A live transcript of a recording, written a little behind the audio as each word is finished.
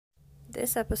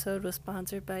This episode was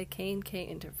sponsored by K&K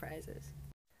Enterprises.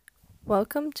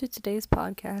 Welcome to today's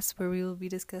podcast where we will be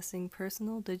discussing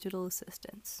personal digital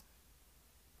assistants.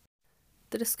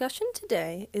 The discussion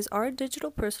today is, are digital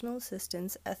personal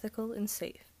assistants ethical and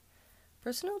safe?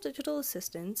 Personal digital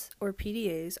assistants, or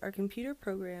PDAs, are computer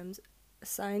programs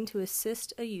assigned to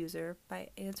assist a user by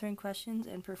answering questions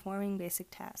and performing basic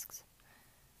tasks,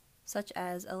 such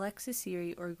as Alexa,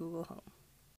 Siri, or Google Home.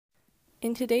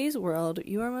 In today's world,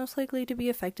 you are most likely to be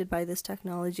affected by this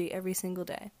technology every single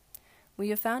day. We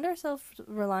have found ourselves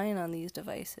relying on these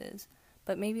devices,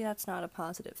 but maybe that's not a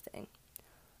positive thing.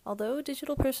 Although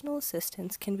digital personal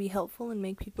assistants can be helpful and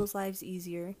make people's lives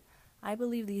easier, I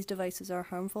believe these devices are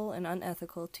harmful and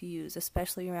unethical to use,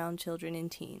 especially around children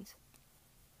and teens.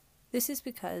 This is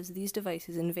because these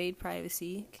devices invade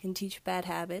privacy, can teach bad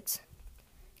habits,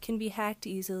 can be hacked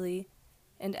easily,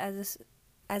 and as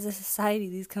a society,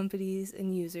 these companies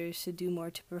and users should do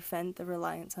more to prevent the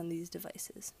reliance on these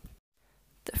devices.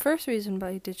 The first reason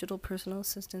why digital personal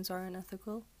assistants are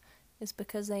unethical is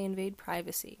because they invade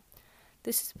privacy.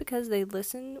 This is because they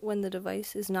listen when the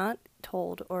device is not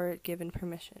told or given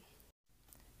permission.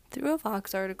 Through a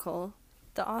Vox article,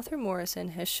 the author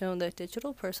Morrison has shown that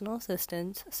digital personal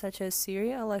assistants, such as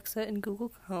Siri, Alexa, and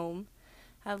Google Home,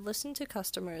 have listened to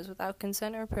customers without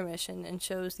consent or permission and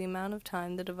shows the amount of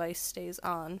time the device stays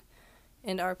on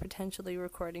and are potentially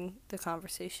recording the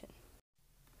conversation.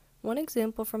 One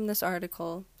example from this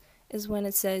article is when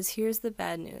it says, "Here's the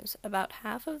bad news. About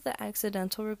half of the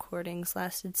accidental recordings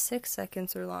lasted 6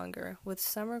 seconds or longer, with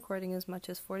some recording as much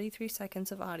as 43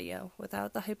 seconds of audio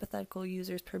without the hypothetical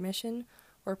user's permission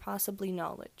or possibly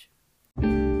knowledge."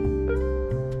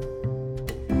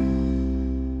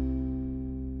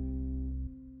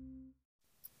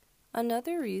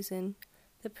 Another reason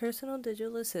that personal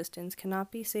digital assistants cannot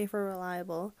be safe or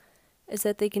reliable is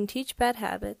that they can teach bad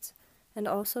habits and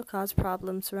also cause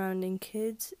problems surrounding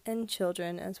kids and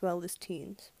children as well as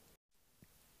teens.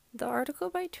 The article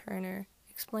by Turner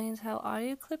explains how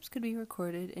audio clips could be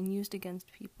recorded and used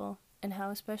against people, and how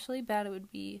especially bad it would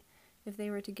be if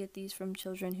they were to get these from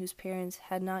children whose parents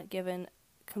had not given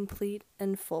complete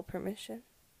and full permission.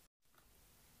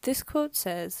 This quote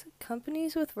says,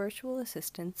 "Companies with virtual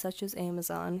assistants such as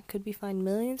Amazon could be fined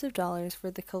millions of dollars for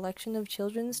the collection of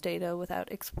children's data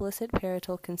without explicit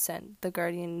parental consent," the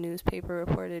Guardian newspaper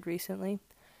reported recently.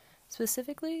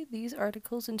 Specifically, these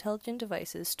articles' intelligent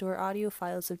devices store audio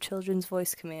files of children's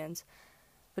voice commands,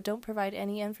 but don't provide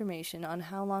any information on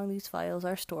how long these files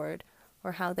are stored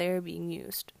or how they are being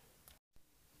used.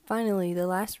 Finally, the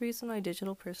last reason why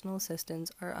digital personal assistants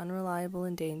are unreliable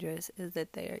and dangerous is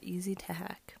that they are easy to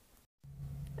hack.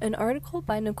 An article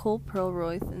by Nicole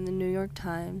Perlroth in the New York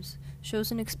Times shows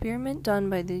an experiment done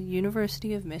by the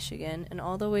University of Michigan and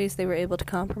all the ways they were able to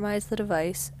compromise the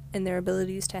device and their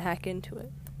abilities to hack into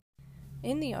it.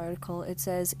 In the article, it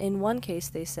says, in one case,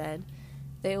 they said,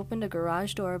 they opened a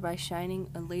garage door by shining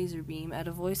a laser beam at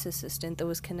a voice assistant that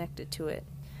was connected to it.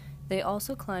 They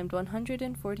also climbed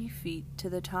 140 feet to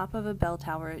the top of a bell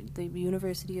tower at the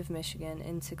University of Michigan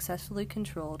and successfully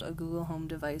controlled a Google Home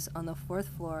device on the 4th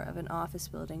floor of an office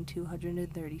building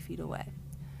 230 feet away.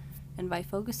 And by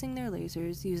focusing their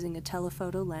lasers using a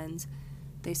telephoto lens,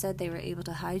 they said they were able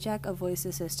to hijack a voice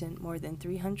assistant more than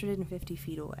 350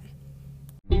 feet away.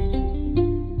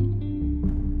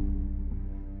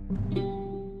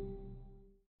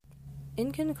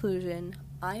 In conclusion,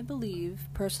 I believe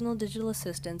personal digital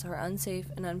assistants are unsafe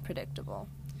and unpredictable.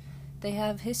 They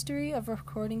have history of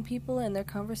recording people and their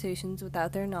conversations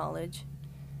without their knowledge.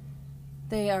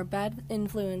 They are bad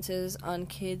influences on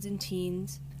kids and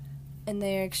teens, and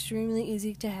they are extremely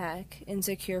easy to hack and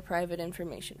secure private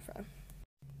information from.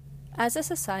 As a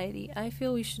society, I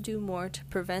feel we should do more to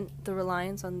prevent the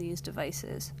reliance on these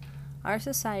devices. Our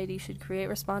society should create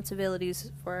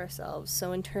responsibilities for ourselves,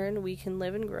 so in turn we can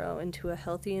live and grow into a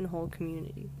healthy and whole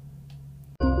community.